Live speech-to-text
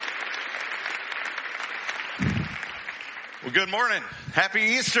Well, good morning. Happy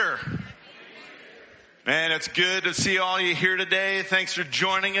Easter. Man, it's good to see all you here today. Thanks for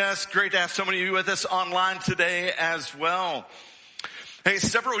joining us. Great to have so many of you with us online today as well. Hey,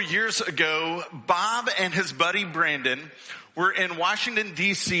 several years ago, Bob and his buddy Brandon were in Washington,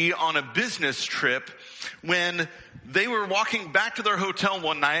 D.C. on a business trip when they were walking back to their hotel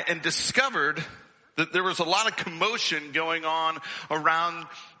one night and discovered that there was a lot of commotion going on around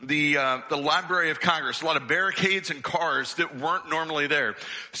the Library of Congress, a lot of barricades and cars that weren't normally there.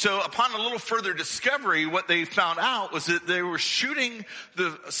 So upon a little further discovery, what they found out was that they were shooting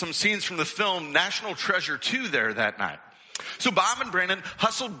some scenes from the film National Treasure 2 there that night. So Bob and Brandon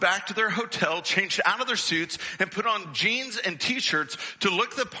hustled back to their hotel, changed out of their suits, and put on jeans and t-shirts to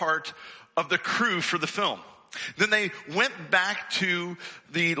look the part of the crew for the film. Then they went back to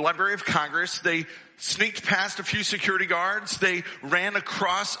the Library of Congress. They sneaked past a few security guards. They ran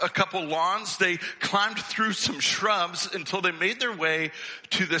across a couple lawns. They climbed through some shrubs until they made their way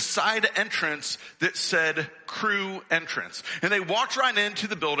to the side entrance that said crew entrance. And they walked right into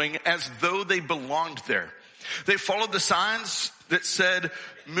the building as though they belonged there. They followed the signs that said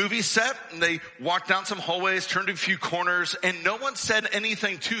movie set, and they walked down some hallways, turned a few corners, and no one said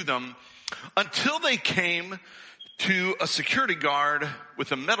anything to them until they came to a security guard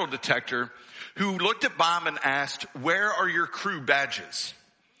with a metal detector who looked at Bob and asked, "Where are your crew badges?"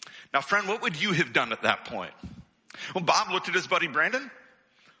 Now, friend, what would you have done at that point? Well, Bob looked at his buddy Brandon,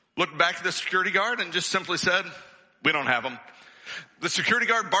 looked back at the security guard, and just simply said, "We don't have them." The security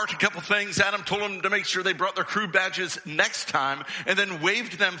guard barked a couple things at him, told him to make sure they brought their crew badges next time, and then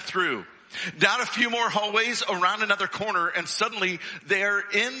waved them through. Down a few more hallways, around another corner, and suddenly they're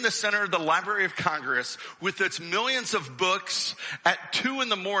in the center of the Library of Congress with its millions of books at 2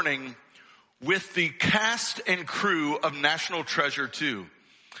 a.m. with the cast and crew of National Treasure 2.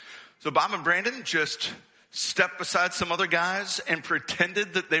 So Bob and Brandon just stepped beside some other guys and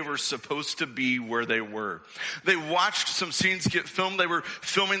pretended that they were supposed to be where they were. They watched some scenes get filmed. They were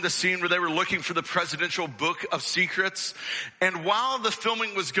filming the scene where they were looking for the presidential book of secrets. And while the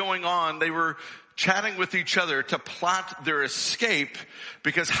filming was going on, they were chatting with each other to plot their escape,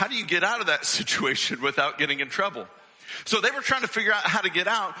 because how do you get out of that situation without getting in trouble? So they were trying to figure out how to get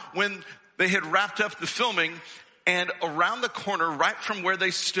out when they had wrapped up the filming. And around the corner, right from where they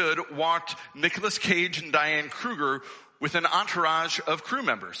stood, walked Nicolas Cage and Diane Kruger with an entourage of crew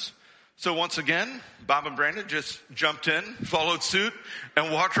members. So once again, Bob and Brandon just jumped in, followed suit,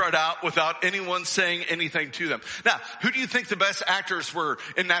 and walked right out without anyone saying anything to them. Now, who do you think the best actors were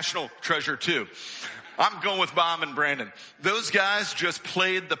in National Treasure 2? I'm going with Bob and Brandon. Those guys just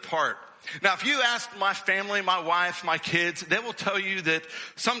played the part. Now, if you ask my family, my wife, my kids, they will tell you that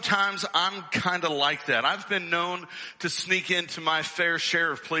sometimes I'm kind of like that. I've been known to sneak into my fair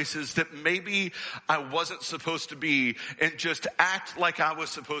share of places that maybe I wasn't supposed to be and just act like I was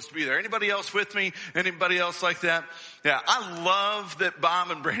supposed to be there. Anybody else with me? Anybody else like that? Yeah, I love that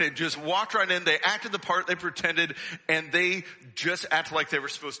Bob and Brandon just walked right in. They acted the part, they pretended, and they just acted like they were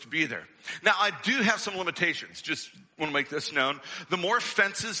supposed to be there. Now, I do have some limitations. Just want to make this known. The more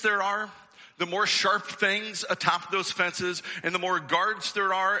fences there are, the more sharp things atop those fences, and the more guards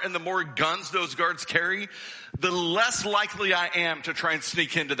there are, and the more guns those guards carry, the less likely I am to try and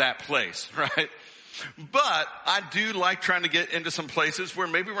sneak into that place, right? But I do like trying to get into some places where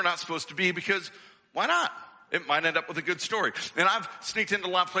maybe we're not supposed to be, because why not? It might end up with a good story. And I've sneaked into a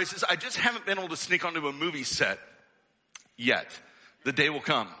lot of places. I just haven't been able to sneak onto a movie set yet. The day will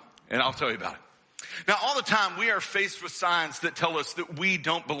come, and I'll tell you about it. Now, all the time, we are faced with signs that tell us that we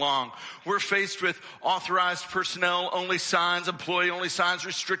don't belong. We're faced with authorized personnel only signs, employee only signs,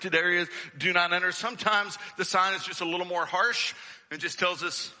 restricted areas, do not enter. Sometimes the sign is just a little more harsh and just tells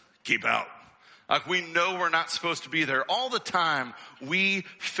us, keep out. Like we know we're not supposed to be there. All the time, we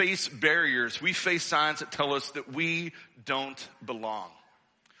face barriers. We face signs that tell us that we don't belong.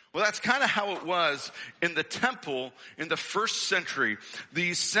 Well, that's kind of how it was in the temple in the first century,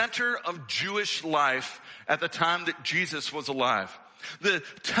 the center of Jewish life at the time that Jesus was alive. The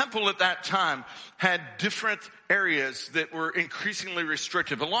temple at that time had different areas that were increasingly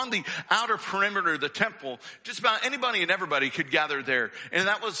restrictive. Along the outer perimeter of the temple, just about anybody and everybody could gather there, and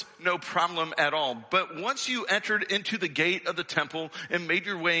that was no problem at all. But once you entered into the gate of the temple and made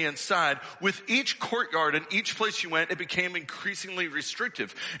your way inside, with each courtyard and each place you went, it became increasingly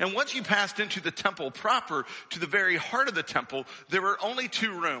restrictive. And once you passed into the temple proper, to the very heart of the temple, there were only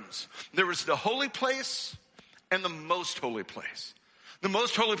 2 rooms. There was the holy place and the most holy place. The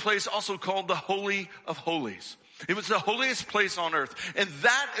most holy place, also called the Holy of Holies. It was the holiest place on earth. And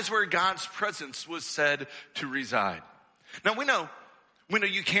that is where God's presence was said to reside. Now we know We know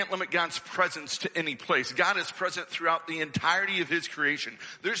you can't limit God's presence to any place. God is present throughout the entirety of his creation.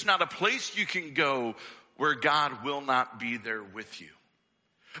 There's not a place you can go where God will not be there with you.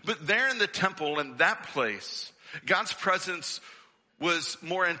 But there in the temple, in that place, God's presence was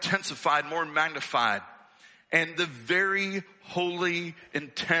more intensified, more magnified. And the very holy,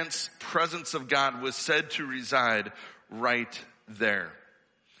 intense presence of God was said to reside right there.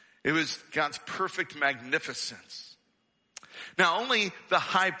 It was God's perfect magnificence. Now, only the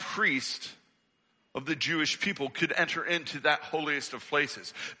high priest of the Jewish people could enter into that holiest of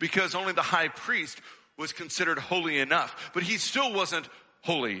places, because only the high priest was considered holy enough. But he still wasn't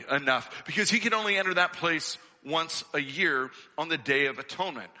holy enough, because he could only enter that place once a year on the Day of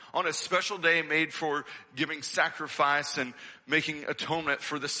Atonement, on a special day made for giving sacrifice and making atonement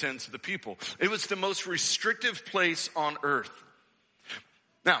for the sins of the people. It was the most restrictive place on earth.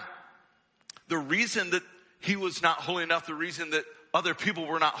 Now, the reason that he was not holy enough, the reason that other people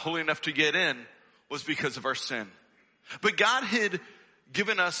were not holy enough to get in, was because of our sin. But God had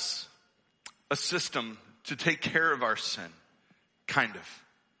given us a system to take care of our sin, kind of.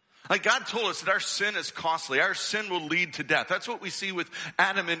 Like, God told us that our sin is costly. Our sin will lead to death. That's what we see with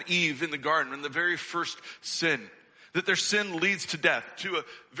Adam and Eve in the garden, in the very first sin. That their sin leads to death, to a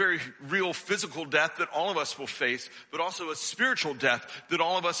very real physical death that all of us will face, but also a spiritual death that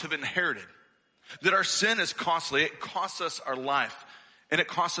all of us have inherited. That our sin is costly. It costs us our life. And it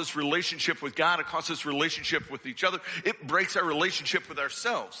costs us relationship with God. It costs us relationship with each other. It breaks our relationship with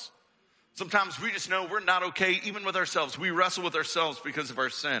ourselves. Sometimes we just know we're not okay even with ourselves. We wrestle with ourselves because of our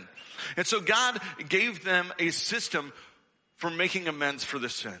sin. And so God gave them a system for making amends for the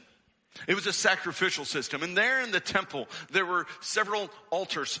sin. It was a sacrificial system. And there in the temple, there were several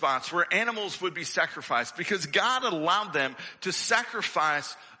altar spots where animals would be sacrificed, because God allowed them to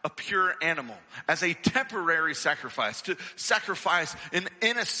sacrifice a pure animal as a temporary sacrifice, to sacrifice an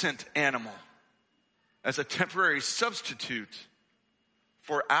innocent animal as a temporary substitute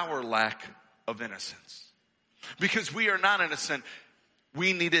for our lack of innocence. Because we are not innocent,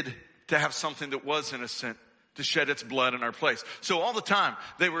 we needed to have something that was innocent to shed its blood in our place. So all the time,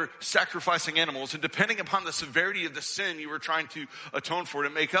 they were sacrificing animals, and depending upon the severity of the sin you were trying to atone for, to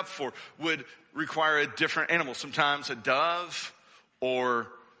make up for, would require a different animal. Sometimes a dove, or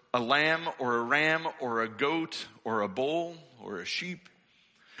a lamb, or a ram, or a goat, or a bull, or a sheep.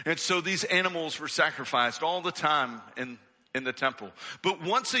 And so these animals were sacrificed all the time in the temple. But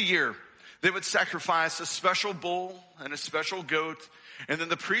once a year, they would sacrifice a special bull and a special goat, and then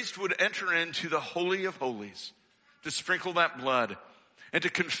the priest would enter into the Holy of Holies to sprinkle that blood and to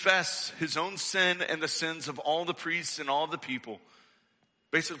confess his own sin and the sins of all the priests and all the people,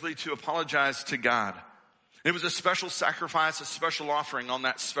 basically to apologize to God. It was a special sacrifice, a special offering on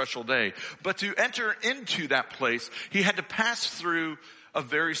that special day. But to enter into that place, he had to pass through a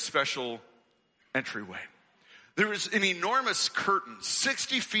very special entryway. There was an enormous curtain,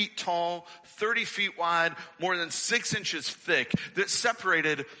 60 feet tall, 30 feet wide, more than 6 inches thick, that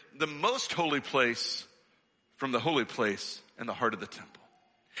separated the most holy place from the holy place in the heart of the temple.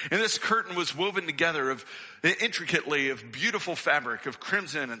 And this curtain was woven together intricately of beautiful fabric, of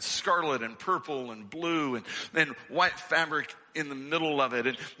crimson and scarlet and purple and blue and white fabric in the middle of it.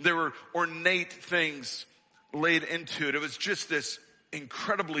 And there were ornate things laid into it. It was just this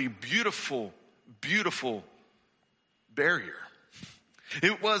incredibly beautiful, beautiful barrier.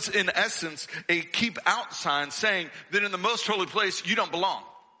 It was, in essence, a keep out sign saying that in the most holy place, you don't belong.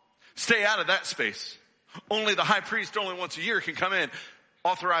 Stay out of that space. Only the high priest, only once a year, can come in.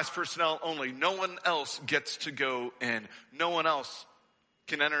 Authorized personnel only. No one else gets to go in. No one else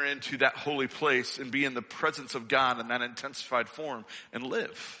can enter into that holy place and be in the presence of God in that intensified form and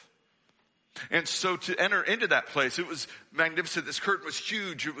live. And so to enter into that place, it was magnificent. This curtain was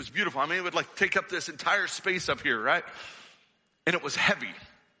huge. It was beautiful. I mean, it would like take up this entire space up here, right? And it was heavy.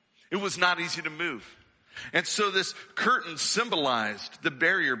 It was not easy to move. And so this curtain symbolized the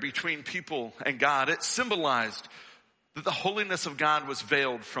barrier between people and God. It symbolized that the holiness of God was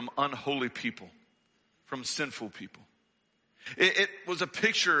veiled from unholy people, from sinful people. It was a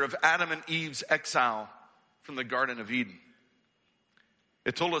picture of Adam and Eve's exile from the Garden of Eden.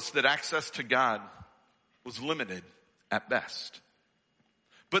 It told us that access to God was limited at best.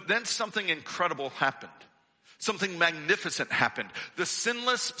 But then something incredible happened. Something magnificent happened. The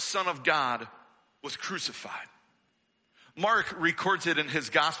sinless Son of God was crucified. Mark records it in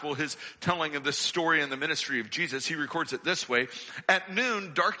his gospel, his telling of this story in the ministry of Jesus. He records it this way. At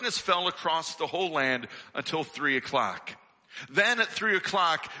noon, darkness fell across the whole land until 3:00. Then at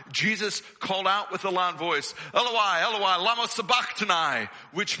 3:00, Jesus called out with a loud voice, Eloi, Eloi, lama sabachthani,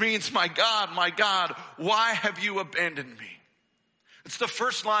 which means, my God, why have you abandoned me? It's the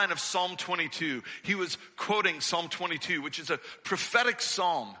first line of Psalm 22. He was quoting Psalm 22, which is a prophetic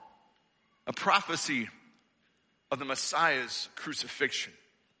psalm, a prophecy of the Messiah's crucifixion.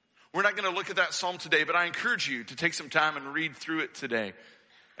 We're not going to look at that psalm today, but I encourage you to take some time and read through it today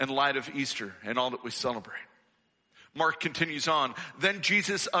in light of Easter and all that we celebrate. Mark continues on. Then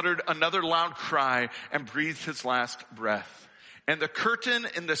Jesus uttered another loud cry and breathed his last breath. And the curtain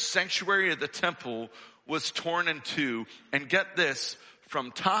in the sanctuary of the temple was torn in two. And get this,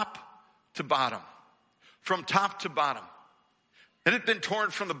 from top to bottom. From top to bottom. It had been torn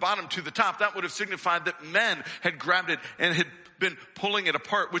from the bottom to the top. That would have signified that men had grabbed it and had been pulling it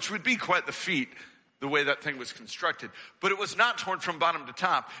apart, which would be quite the feat, the way that thing was constructed. But it was not torn from bottom to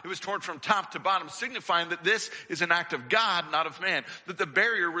top. It was torn from top to bottom, signifying that this is an act of God, not of man. That the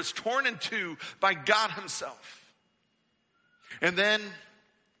barrier was torn in two by God himself. And then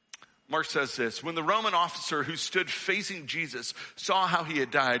Mark says this, when the Roman officer who stood facing Jesus saw how he had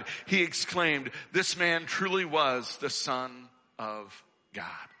died, he exclaimed, "This man truly was the Son of God."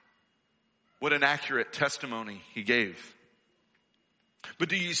 What an accurate testimony he gave. But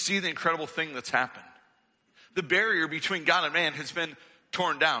do you see the incredible thing that's happened? The barrier between God and man has been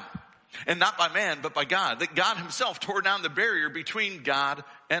torn down. And not by man, but by God. That God himself tore down the barrier between God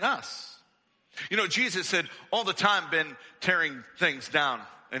and us. You know, Jesus had all the time been tearing things down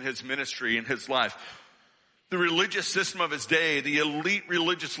in his ministry, in his life. The religious system of his day, the elite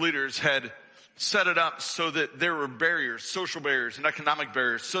religious leaders had set it up so that there were barriers, social barriers and economic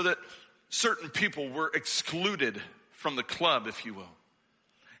barriers, so that certain people were excluded from the club, if you will.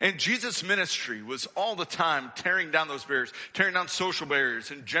 And Jesus' ministry was all the time tearing down those barriers, tearing down social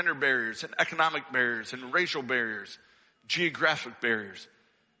barriers and gender barriers and economic barriers and racial barriers, geographic barriers.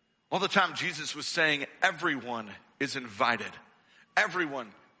 All the time Jesus was saying everyone is invited.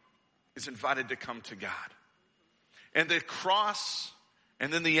 Everyone is invited to come to God. And the cross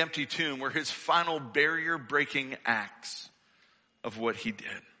and then the empty tomb were his final barrier-breaking acts of what he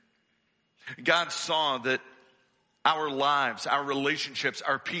did. God saw that our lives, our relationships,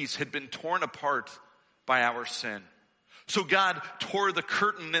 our peace had been torn apart by our sin. So God tore the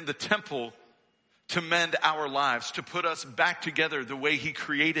curtain in the temple to mend our lives, to put us back together the way he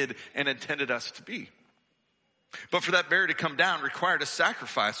created and intended us to be. But for that barrier to come down required a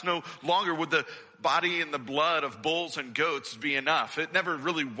sacrifice. No longer would the body and the blood of bulls and goats be enough. It never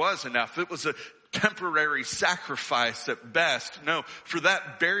really was enough. It was a temporary sacrifice at best. No, for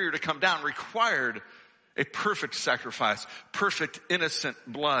that barrier to come down required a perfect sacrifice, perfect innocent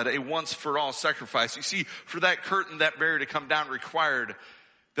blood, a once-for-all sacrifice. You see, for that curtain, that barrier to come down required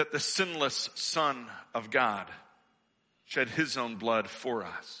that the sinless Son of God shed his own blood for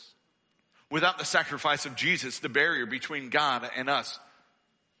us. Without the sacrifice of Jesus, the barrier between God and us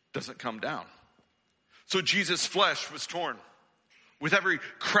doesn't come down. So Jesus' flesh was torn. With every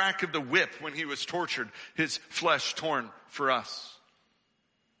crack of the whip when he was tortured, his flesh torn for us.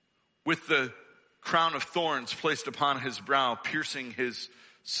 With the crown of thorns placed upon his brow, piercing his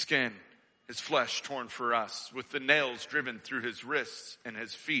skin, his flesh torn for us. With the nails driven through his wrists and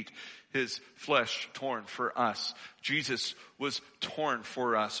his feet, his flesh torn for us. Jesus was torn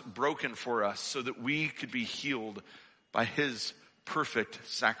for us, broken for us, so that we could be healed by his perfect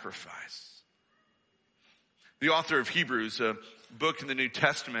sacrifice. The author of Hebrews, a book in the New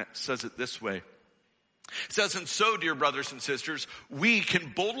Testament, says it this way. It says, and so, dear brothers and sisters, we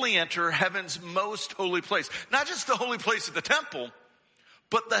can boldly enter heaven's most holy place. Not just the holy place of the temple,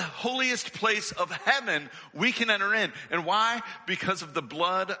 but the holiest place of heaven we can enter in. And why? Because of the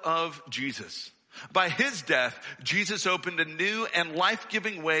blood of Jesus. By his death, Jesus opened a new and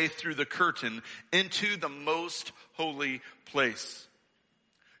life-giving way through the curtain into the most holy place.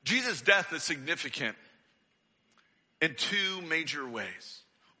 Jesus' death is significant in two major ways.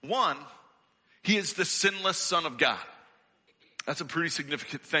 One, he is the sinless Son of God. That's a pretty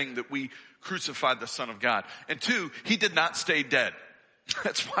significant thing that we crucified the Son of God. And two, he did not stay dead.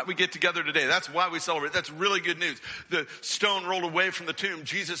 That's why we get together today. That's why we celebrate. That's really good news. The stone rolled away from the tomb.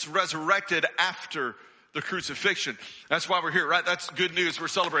 Jesus resurrected after the crucifixion. That's why we're here, right? That's good news. We're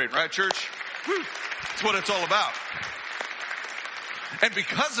celebrating, right, church? Woo. That's what it's all about. And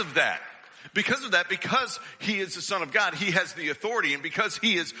because he is the Son of God, he has the authority. And because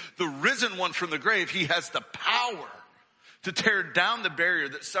he is the risen one from the grave, he has the power to tear down the barrier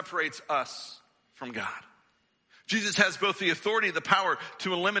that separates us from God. Jesus has both the authority and the power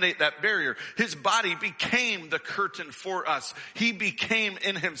to eliminate that barrier. His body became the curtain for us. He became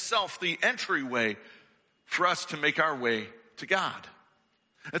in himself the entryway for us to make our way to God.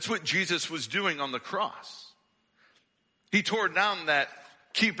 That's what Jesus was doing on the cross. He tore down that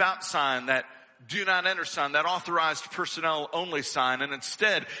keep out sign, that do not enter sign, that authorized personnel only sign. And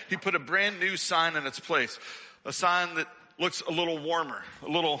instead, he put a brand new sign in its place. A sign that looks a little warmer, a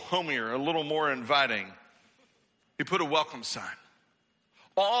little homier, a little more inviting. He put a welcome sign.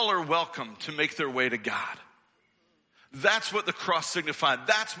 All are welcome to make their way to God. That's what the cross signified.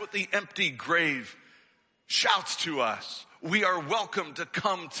 That's what the empty grave shouts to us. We are welcome to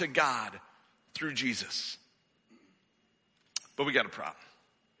come to God through Jesus. But we got a problem.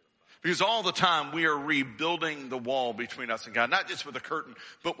 Because all the time we are rebuilding the wall between us and God. Not just with a curtain,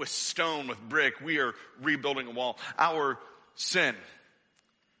 but with stone, with brick. We are rebuilding a wall. Our sin,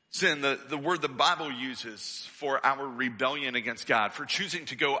 the word the Bible uses for our rebellion against God, for choosing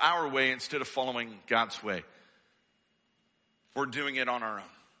to go our way instead of following God's way. For doing it on our own.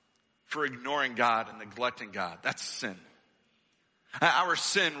 For ignoring God and neglecting God. That's sin. Our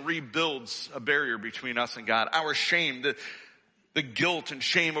sin rebuilds a barrier between us and God. Our shame, the guilt and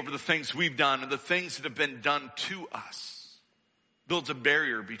shame over the things we've done and the things that have been done to us builds a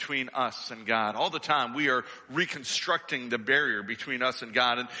barrier between us and God. All the time we are reconstructing the barrier between us and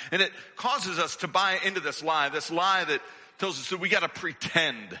God. And it causes us to buy into this lie that tells us that we gotta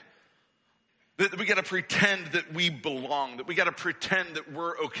pretend. That we gotta pretend that we belong. That we gotta pretend that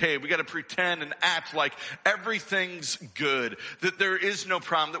we're okay. We gotta pretend and act like everything's good. That there is no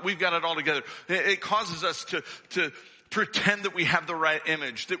problem. That we've got it all together. It causes us to pretend that we have the right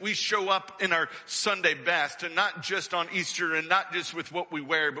image, that we show up in our Sunday best, and not just on Easter and not just with what we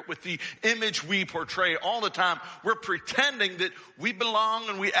wear, but with the image we portray all the time. We're pretending that we belong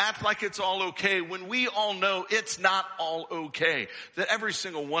and we act like it's all okay when we all know it's not all okay. That every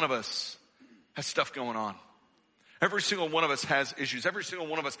single one of us has stuff going on. Every single one of us has issues. Every single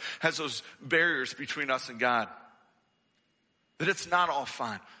one of us has those barriers between us and God. That it's not all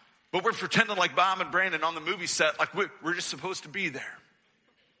fine. But we're pretending like Bob and Brandon on the movie set, like we're just supposed to be there.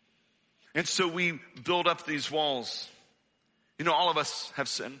 And so we build up these walls. You know, all of us have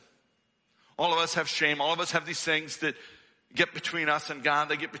sin. All of us have shame. All of us have these things that get between us and God.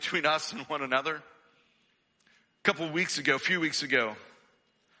 They get between us and one another. A few weeks ago,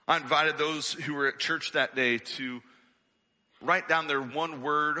 I invited those who were at church that day to write down their one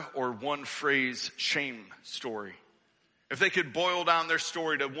word or one phrase shame story. If they could boil down their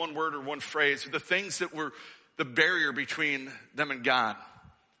story to one word or one phrase, the things that were the barrier between them and God,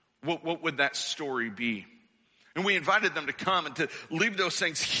 what would that story be? And we invited them to come and to leave those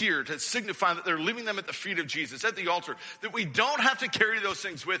things here, to signify that they're leaving them at the feet of Jesus, at the altar, that we don't have to carry those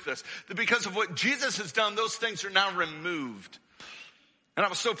things with us, that because of what Jesus has done, those things are now removed. And I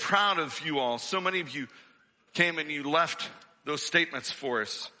was so proud of you all. So many of you came and you left those statements for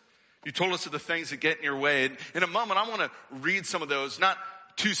us. You told us of the things that get in your way. And in a moment, I want to read some of those, not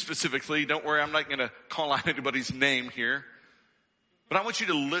too specifically. Don't worry, I'm not going to call out anybody's name here. But I want you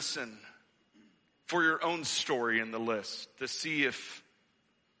to listen for your own story in the list to see if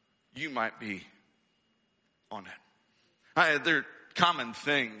you might be on it. They're common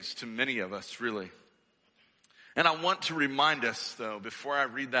things to many of us, really. And I want to remind us, though, before I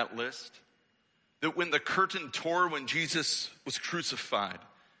read that list, that when the curtain tore when Jesus was crucified,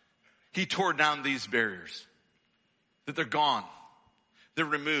 he tore down these barriers, that they're gone. They're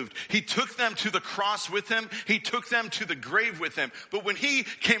removed. He took them to the cross with him. He took them to the grave with him. But when he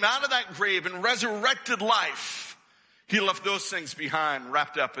came out of that grave and resurrected life, he left those things behind,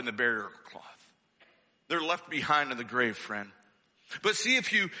 wrapped up in the burial cloth. They're left behind in the grave, friend. But see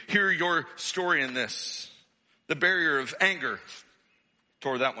if you hear your story in this. The barrier of anger,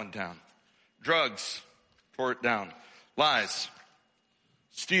 tore that one down. Drugs, tore it down. Lies,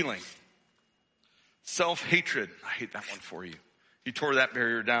 stealing, self-hatred. I hate that one for you. He tore that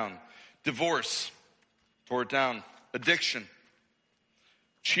barrier down. Divorce, tore it down. Addiction,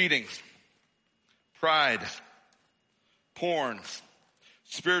 cheating, pride, porn,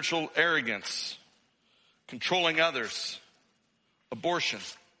 spiritual arrogance, controlling others, abortion,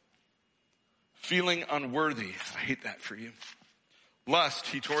 feeling unworthy. I hate that for you. Lust,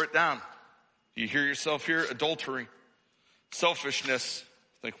 he tore it down. You hear yourself here? Adultery, selfishness.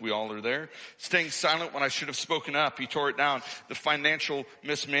 I think we all are there. Staying silent when I should have spoken up. He tore it down. The financial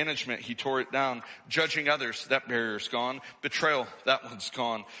mismanagement. He tore it down. Judging others. That barrier's gone. Betrayal. That one's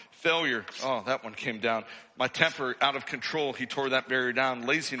gone. Failure. Oh, that one came down. My temper out of control. He tore that barrier down.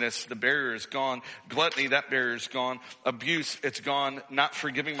 Laziness. The barrier is gone. Gluttony. That barrier is gone. Abuse. It's gone. Not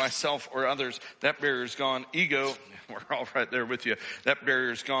forgiving myself or others. That barrier is gone. Ego. We're all right there with you. That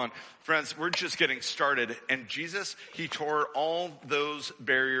barrier is gone. Friends, we're just getting started. And Jesus, he tore all those barriers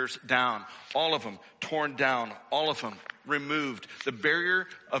barriers down. All of them torn down. All of them removed. The barrier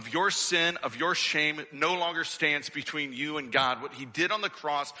of your sin, of your shame, no longer stands between you and God. What he did on the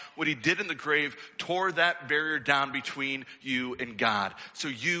cross, what he did in the grave, tore that barrier down between you and God. So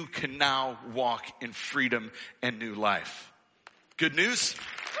you can now walk in freedom and new life. Good news?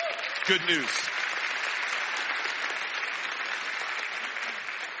 Good news.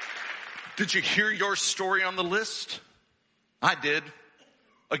 Did you hear your story on the list? I did.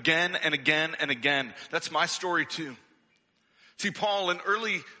 Again and again and again. That's my story too. See, Paul,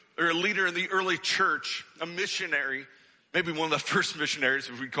 a leader in the early church, a missionary, maybe one of the first missionaries,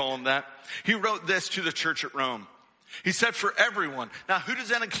 if we call him that, he wrote this to the church at Rome. He said, for everyone. Now, who does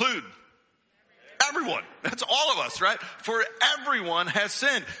that include? Everyone. That's all of us, right? For everyone has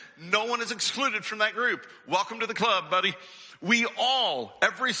sinned. No one is excluded from that group. Welcome to the club, buddy. We all,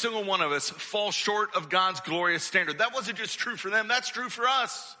 every single one of us, fall short of God's glorious standard. That wasn't just true for them. That's true for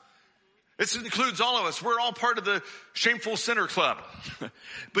us. This includes all of us. We're all part of the shameful sinner club.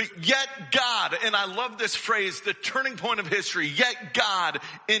 But yet God, and I love this phrase, the turning point of history, yet God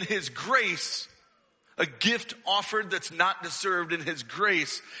in his grace, a gift offered that's not deserved in his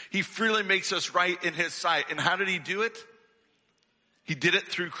grace, he freely makes us right in his sight. And how did he do it? He did it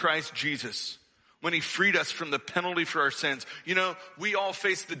through Christ Jesus. When he freed us from the penalty for our sins. You know, we all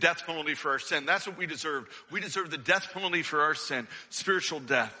face the death penalty for our sin. That's what we deserve. We deserve the death penalty for our sin. Spiritual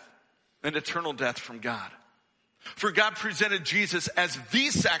death and eternal death from God. For God presented Jesus as the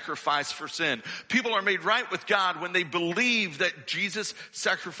sacrifice for sin. People are made right with God when they believe that Jesus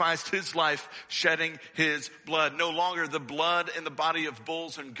sacrificed his life, shedding his blood. No longer the blood in the body of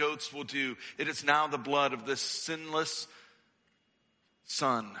bulls and goats will do. It is now the blood of the sinless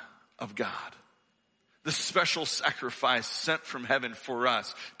Son of God. The special sacrifice sent from heaven for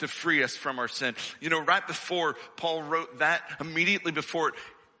us to free us from our sin. You know, right before Paul wrote that, immediately before it,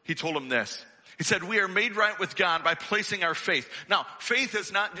 he told him this. He said, we are made right with God by placing our faith. Now, faith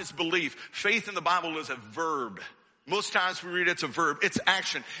is not just belief. Faith in the Bible is a verb. Most times we read it's a verb. It's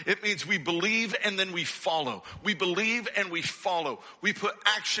action. It means we believe and then we follow. We believe and we follow. We put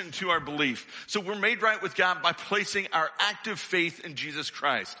action to our belief. So we're made right with God by placing our active faith in Jesus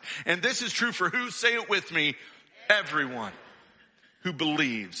Christ. And this is true for who? Say it with me. Everyone who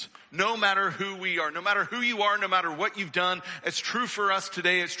believes. No matter who we are, no matter who you are, no matter what you've done, it's true for us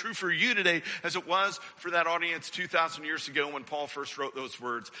today. It's true for you today as it was for that audience 2,000 years ago when Paul first wrote those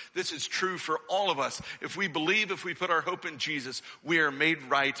words. This is true for all of us. If we believe, if we put our hope in Jesus, we are made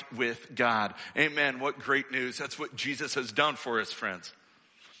right with God. Amen. What great news. That's what Jesus has done for us, friends.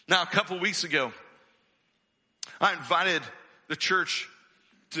 Now, a couple weeks ago, I invited the church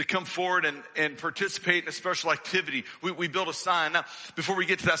to come forward and participate in a special activity. We built a sign. Now, before we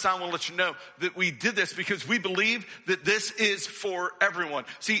get to that sign, I want to let you know that we did this because we believe that this is for everyone.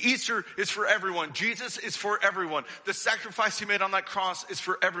 See, Easter is for everyone. Jesus is for everyone. The sacrifice he made on that cross is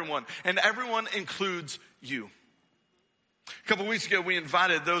for everyone. And everyone includes you. A couple weeks ago, we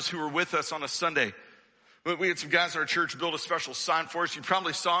invited those who were with us on a Sunday. We had some guys at our church build a special sign for us. You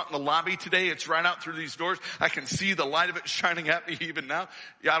probably saw it in the lobby today. It's right out through these doors. I can see the light of it shining at me even now.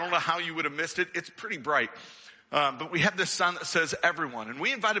 Yeah, I don't know how you would have missed it. It's pretty bright. But we have this sign that says everyone. And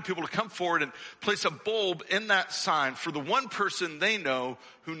we invited people to come forward and place a bulb in that sign for the one person they know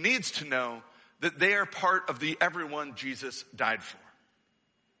who needs to know that they are part of the everyone Jesus died for.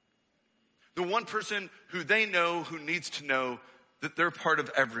 The one person who they know who needs to know that they're part of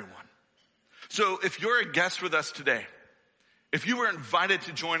everyone. So if you're a guest with us today, if you were invited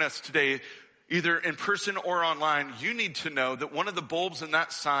to join us today, either in person or online, you need to know that one of the bulbs in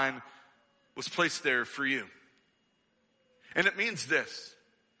that sign was placed there for you. And it means this,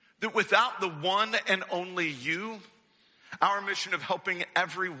 that without the one and only you, our mission of helping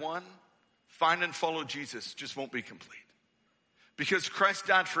everyone find and follow Jesus just won't be complete. Because Christ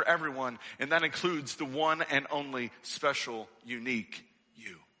died for everyone, and that includes the one and only special, unique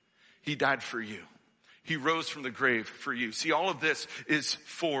you. He died for you. He rose from the grave for you. See, all of this is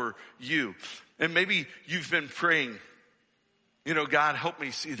for you. And maybe you've been praying, you know, God, help me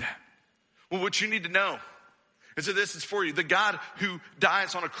see that. Well, what you need to know is that this is for you. The God who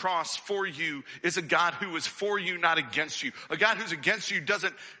dies on a cross for you is a God who is for you, not against you. A God who's against you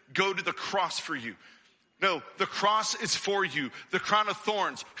doesn't go to the cross for you. No, the cross is for you. The crown of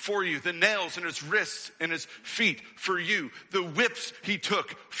thorns for you. The nails in his wrists and his feet for you. The whips he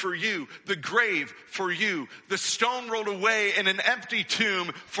took for you. The grave for you. The stone rolled away in an empty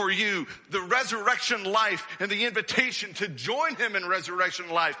tomb for you. The resurrection life and the invitation to join him in resurrection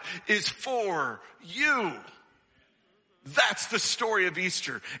life is for you. That's the story of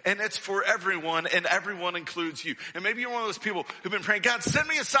Easter. And it's for everyone, and everyone includes you. And maybe you're one of those people who've been praying, God, send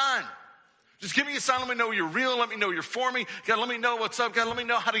me a sign. Just give me a sign. Let me know you're real. Let me know you're for me. God, let me know what's up. God, let me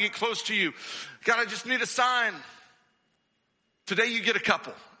know how to get close to you. God, I just need a sign. Today you get a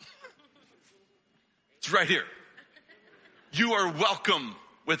couple. It's right here. You are welcome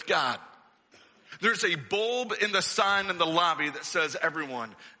with God. There's a bulb in the sign in the lobby that says,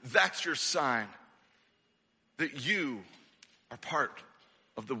 everyone, that's your sign that you are part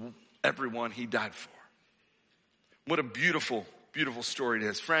of the everyone he died for. What a beautiful, beautiful story it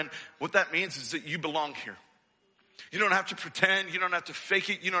is. Friend, what that means is that you belong here. You don't have to pretend. You don't have to fake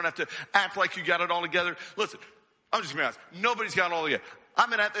it. You don't have to act like you got it all together. Listen, I'm just going to be honest. Nobody's got it all together. I've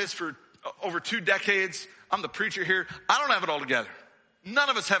been at this for over 2 decades. I'm the preacher here. I don't have it all together. None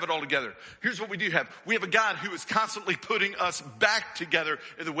of us have it all together. Here's what we do have. We have a God who is constantly putting us back together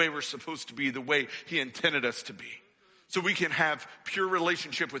in the way we're supposed to be, the way he intended us to be. So we can have pure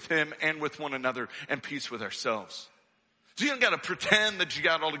relationship with him and with one another and peace with ourselves. So you don't got to pretend that you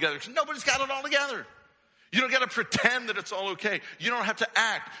got it all together, because nobody's got it all together. You don't got to pretend that it's all okay. You don't have to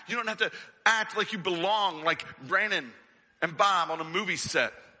act. You don't have to act like you belong, like Brandon and Bob on a movie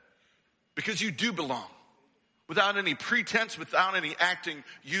set, because you do belong. Without any pretense, without any acting,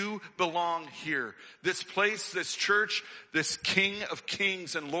 you belong here. This place, this church, this King of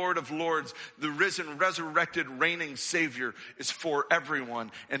Kings and Lord of Lords, the risen, resurrected, reigning Savior is for everyone,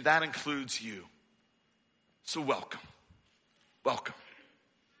 and that includes you. So welcome. Welcome.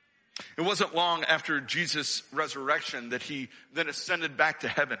 It wasn't long after Jesus' resurrection that he then ascended back to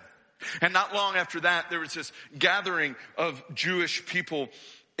heaven. And not long after that, there was this gathering of Jewish people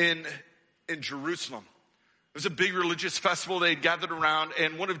in Jerusalem. It was a big religious festival. They had gathered around,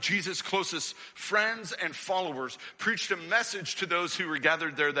 and one of Jesus' closest friends and followers preached a message to those who were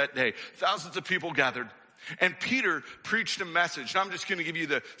gathered there that day. Thousands of people gathered, and Peter preached a message. Now I'm just going to give you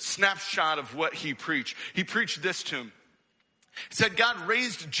the snapshot of what he preached. He preached this to him. He said, God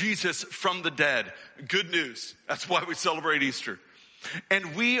raised Jesus from the dead. Good news. That's why we celebrate Easter.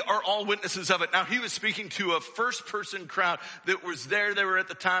 And we are all witnesses of it. Now, he was speaking to a first-person crowd that was there. They were at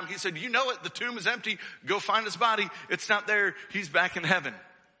the time. He said, you know it. The tomb is empty. Go find his body. It's not there. He's back in heaven.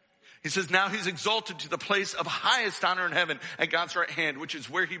 He says, now he's exalted to the place of highest honor in heaven at God's right hand, which is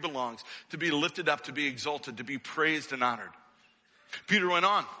where he belongs, to be lifted up, to be exalted, to be praised and honored. Peter went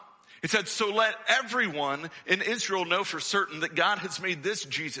on. He said, so let everyone in Israel know for certain that God has made this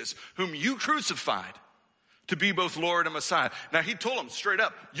Jesus, whom you crucified, to be both Lord and Messiah. Now he told them straight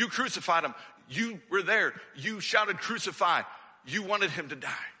up, you crucified him. You were there. You shouted crucify. You wanted him to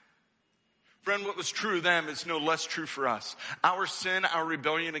die. Friend, what was true of them is no less true for us. Our sin, our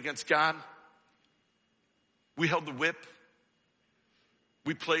rebellion against God, we held the whip.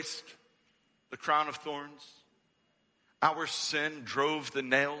 We placed the crown of thorns. Our sin drove the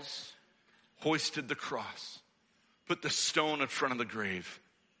nails, hoisted the cross, put the stone in front of the grave.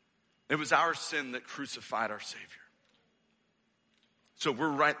 It was our sin that crucified our Savior. So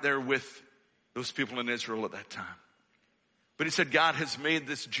we're right there with those people in Israel at that time. But he said, God has made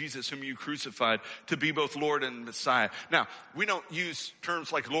this Jesus whom you crucified to be both Lord and Messiah. Now, we don't use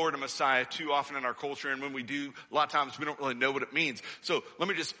terms like Lord and Messiah too often in our culture. And when we do, a lot of times we don't really know what it means. So let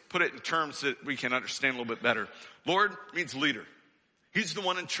me just put it in terms that we can understand a little bit better. Lord means leader. He's the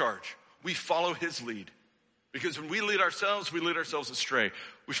one in charge. We follow his lead. Because when we lead ourselves astray.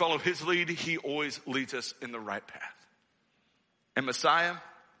 We follow his lead. He always leads us in the right path. And Messiah,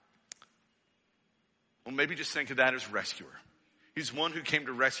 well, maybe just think of that as rescuer. He's one who came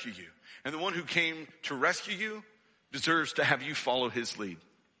to rescue you. And the one who came to rescue you deserves to have you follow his lead.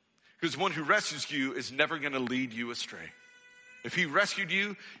 Because the one who rescues you is never going to lead you astray. If he rescued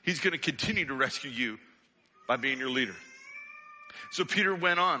you, he's going to continue to rescue you by being your leader. So Peter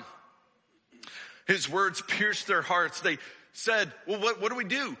went on. His words pierced their hearts. They said, well, what do we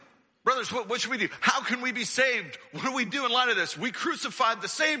do? Brothers, what should we do? How can we be saved? What do we do in light of this? We crucified the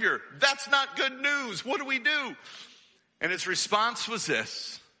Savior. That's not good news. What do we do? And his response was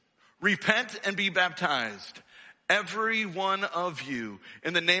this: repent and be baptized, every one of you,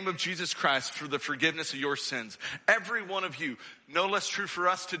 in the name of Jesus Christ for the forgiveness of your sins. Every one of you. No less true for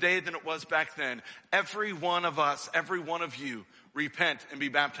us today than it was back then. Every one of us, every one of you, repent and be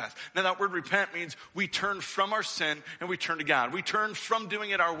baptized. Now that word repent means we turn from our sin and we turn to God. We turn from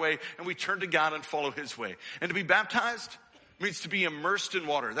doing it our way and we turn to God and follow his way. And to be baptized means to be immersed in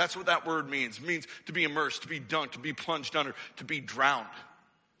water. That's what that word means. It means to be immersed, to be dunked, to be plunged under, to be drowned.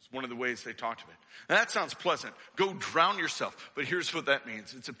 It's one of the ways they talked about it. Now that sounds pleasant. Go drown yourself. But here's what that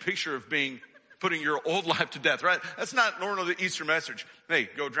means. It's a picture of putting your old life to death, right? That's not normally the Easter message. Hey,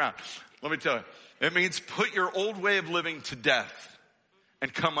 go drown. Let me tell you. It means put your old way of living to death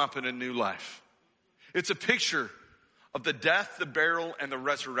and come up in a new life. It's a picture of the death, the burial, and the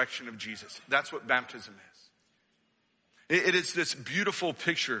resurrection of Jesus. That's what baptism is. It is this beautiful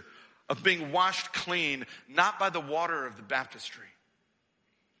picture of being washed clean, not by the water of the baptistry,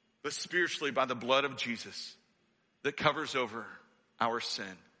 but spiritually by the blood of Jesus that covers over our sin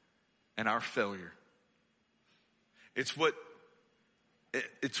and our failure. It's what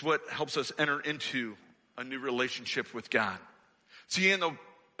helps us enter into a new relationship with God. See, in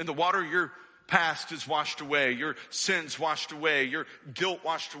the water, your past is washed away, your sins washed away, your guilt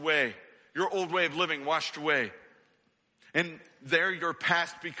washed away, your old way of living washed away. And there your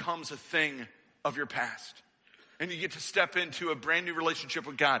past becomes a thing of your past. And you get to step into a brand new relationship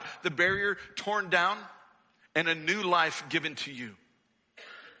with God. The barrier torn down and a new life given to you.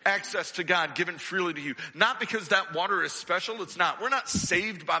 Access to God given freely to you. Not because that water is special. It's not. We're not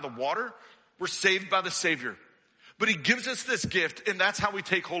saved by the water. We're saved by the Savior. But He gives us this gift, and that's how we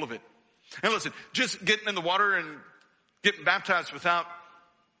take hold of it. And listen, just getting in the water and getting baptized without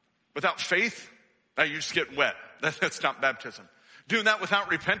faith, now you're just getting wet. That's not baptism. Doing that without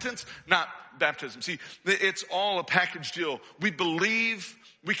repentance, not baptism. See, it's all a package deal. We believe,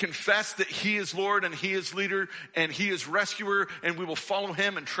 we confess that He is Lord and He is leader and He is rescuer, and we will follow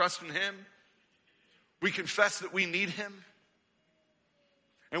Him and trust in Him. We confess that we need Him,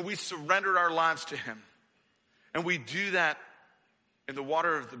 and we surrender our lives to Him. And we do that in the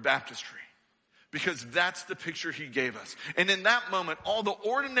water of the baptistry, because that's the picture He gave us. And in that moment, all the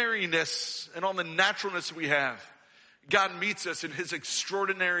ordinariness and all the naturalness we have, God meets us in His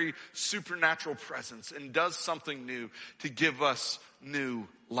extraordinary supernatural presence and does something new to give us new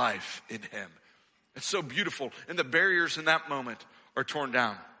life in Him. It's so beautiful. And the barriers in that moment are torn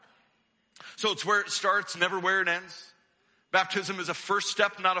down. So it's where it starts, never where it ends. Baptism is a first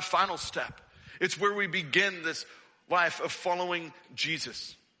step, not a final step. It's where we begin this life of following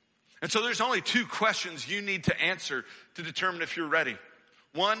Jesus. And so there's only two questions you need to answer to determine if you're ready.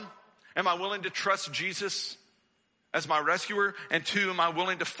 One, am I willing to trust Jesus as my rescuer? And two, am I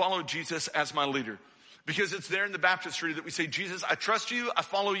willing to follow Jesus as my leader? Because it's there in the baptistry that we say, Jesus, I trust you, I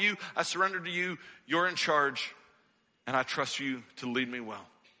follow you, I surrender to you, you're in charge, and I trust you to lead me well.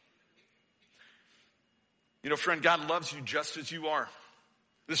 You know, friend, God loves you just as you are.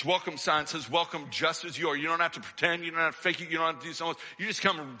 This welcome sign says welcome just as you are. You don't have to pretend, you don't have to fake it, you don't have to do something else. You just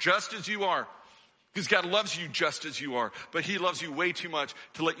come just as you are. Because God loves you just as you are, but He loves you way too much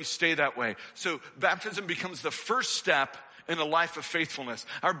to let you stay that way. So baptism becomes the first step in a life of faithfulness.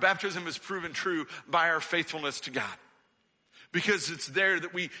 Our baptism is proven true by our faithfulness to God. Because it's there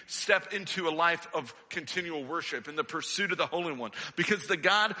that we step into a life of continual worship in the pursuit of the Holy One. Because the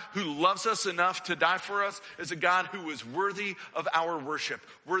God who loves us enough to die for us is a God who is worthy of our worship,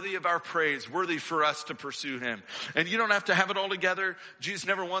 worthy of our praise, worthy for us to pursue Him. And you don't have to have it all together. Jesus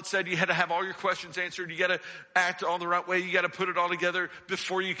never once said you had to have all your questions answered. You got to act all the right way. You got to put it all together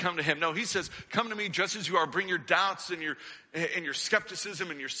before you come to Him. No, He says, come to me just as you are. Bring your doubts and your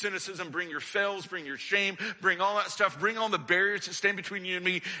skepticism and your cynicism. Bring your fails, bring your shame, bring all that stuff. Bring all the barriers that stand between you and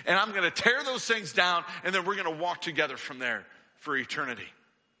me. And I'm going to tear those things down, and then we're going to walk together from there for eternity.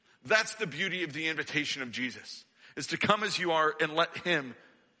 That's the beauty of the invitation of Jesus, is to come as you are and let Him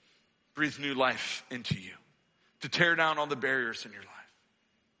breathe new life into you, to tear down all the barriers in your life.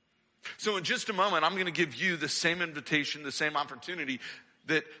 So in just a moment, I'm going to give you the same invitation, the same opportunity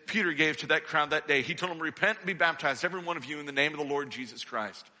that Peter gave to that crowd that day. He told them, repent and be baptized, every one of you, in the name of the Lord Jesus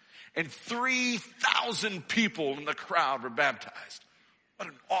Christ. And 3,000 people in the crowd were baptized. What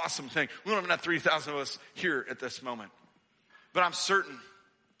an awesome thing. We don't even have 3,000 of us here at this moment. But I'm certain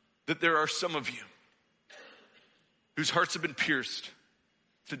that there are some of you whose hearts have been pierced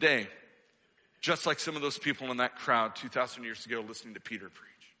today, just like some of those people in that crowd 2,000 years ago listening to Peter preach.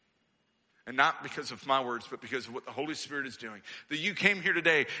 And not because of my words, but because of what the Holy Spirit is doing. That you came here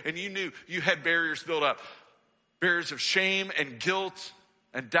today and you knew you had barriers built up. Barriers of shame and guilt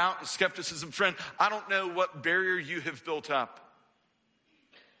and doubt and skepticism. Friend, I don't know what barrier you have built up.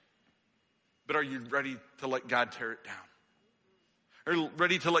 But are you ready to let God tear it down? Are you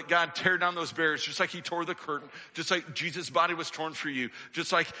ready to let God tear down those barriers, just like He tore the curtain, just like Jesus' body was torn for you,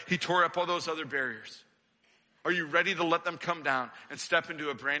 just like He tore up all those other barriers? Are you ready to let them come down and step into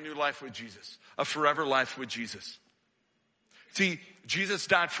a brand new life with Jesus, a forever life with Jesus? See, Jesus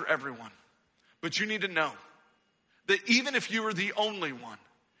died for everyone, but you need to know that even if you were the only one,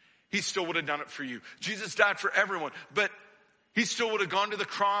 He still would have done it for you. Jesus died for everyone, but He still would have gone to the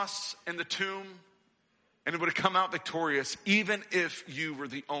cross and the tomb, and it would have come out victorious, even if you were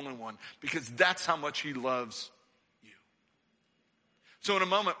the only one, because that's how much He loves you. So in a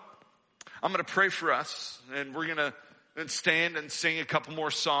moment, I'm going to pray for us, and we're going to then stand and sing a couple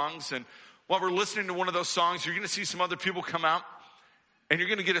more songs. And while we're listening to one of those songs, you're going to see some other people come out, and you're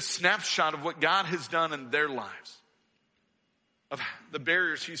going to get a snapshot of what God has done in their lives, of the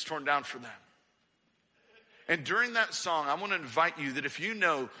barriers he's torn down for them. And during that song, I want to invite you that if you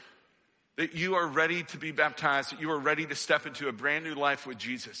know that you are ready to be baptized, that you are ready to step into a brand new life with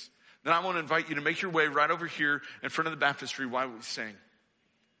Jesus, then I want to invite you to make your way right over here in front of the baptistry while we sing.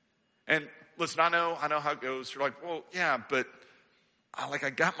 And listen, I know how it goes. You're like, well, yeah, but I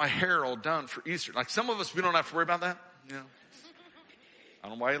got my hair all done for Easter. Like some of us, we don't have to worry about that. You know, I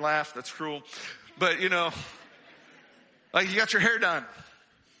don't know why you laugh. That's cruel. But like you got your hair done.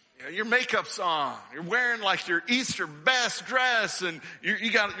 Your makeup's on. You're wearing like your Easter best dress and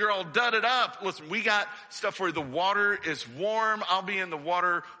you're all dudded up. Listen, we got stuff where the water is warm. I'll be in the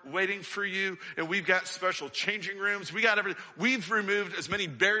water waiting for you. And we've got special changing rooms. We got everything. We've removed as many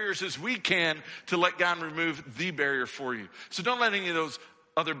barriers as we can to let God remove the barrier for you. So don't let any of those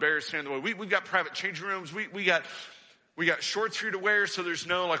other barriers stand in the way. We've got private changing rooms. We got shorts for you to wear so there's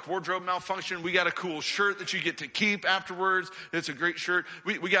no like wardrobe malfunction. We got a cool shirt that you get to keep afterwards. It's a great shirt.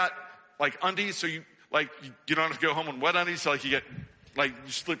 We got like undies so you don't have to go home in wet undies. So like you get like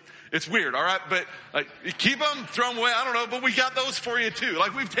you slip. It's weird, all right? But like you keep them, throw them away. I don't know, but we got those for you too.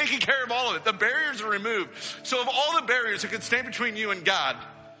 Like we've taken care of all of it. The barriers are removed. So of all the barriers that could stand between you and God,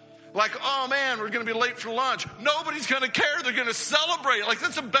 like, oh man, we're going to be late for lunch. Nobody's going to care. They're going to celebrate. Like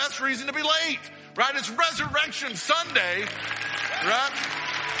that's the best reason to be late. Right? It's Resurrection Sunday, right?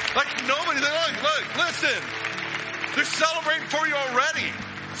 Like nobody, look, listen. They're celebrating for you already.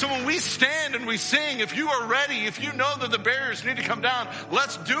 So when we stand and we sing, if you are ready, if you know that the barriers need to come down,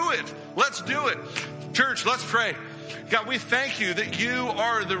 let's do it. Let's do it. Church, let's pray. God, we thank you that you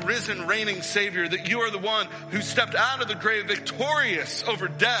are the risen, reigning Savior, that you are the one who stepped out of the grave victorious over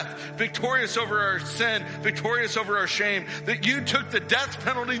death, victorious over our sin, victorious over our shame, that you took the death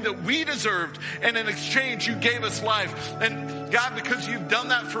penalty that we deserved, and in exchange you gave us life. And God, because you've done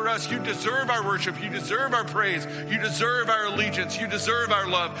that for us, you deserve our worship, you deserve our praise, you deserve our allegiance, you deserve our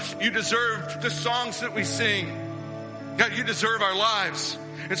love, you deserve the songs that we sing. God, you deserve our lives.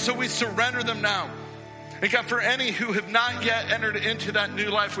 And so we surrender them now. And God, for any who have not yet entered into that new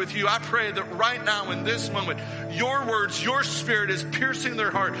life with you, I pray that right now in this moment, your words, your spirit is piercing their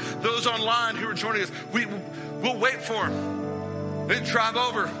heart. Those online who are joining us, we'll wait for them. They drive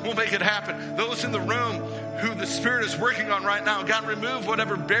over, we'll make it happen. Those in the room who the Spirit is working on right now, God, remove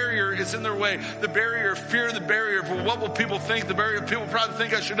whatever barrier is in their way. The barrier of fear, the barrier of what will people think, the barrier of people probably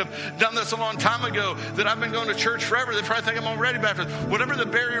think I should have done this a long time ago, that I've been going to church forever. They probably think I'm already baptized. Whatever the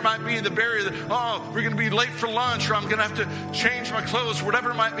barrier might be, the barrier that, we're going to be late for lunch, or I'm going to have to change my clothes,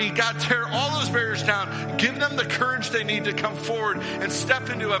 whatever it might be. God, tear all those barriers down. Give them the courage they need to come forward and step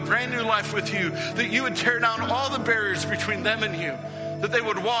into a brand new life with you, that you would tear down all the barriers between them and you, that they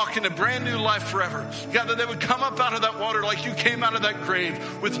would walk in a brand new life forever. God, that they would come up out of that water like you came out of that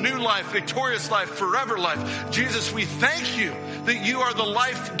grave with new life, victorious life, forever life. Jesus, we thank you that you are the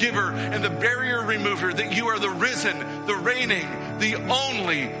life giver and the barrier remover, that you are the risen, the reigning, the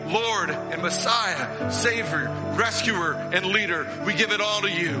only Lord and Messiah, Savior, rescuer, and leader. We give it all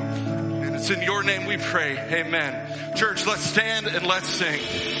to you. And it's in your name we pray. Amen. Church, let's stand and let's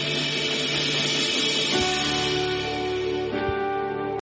sing.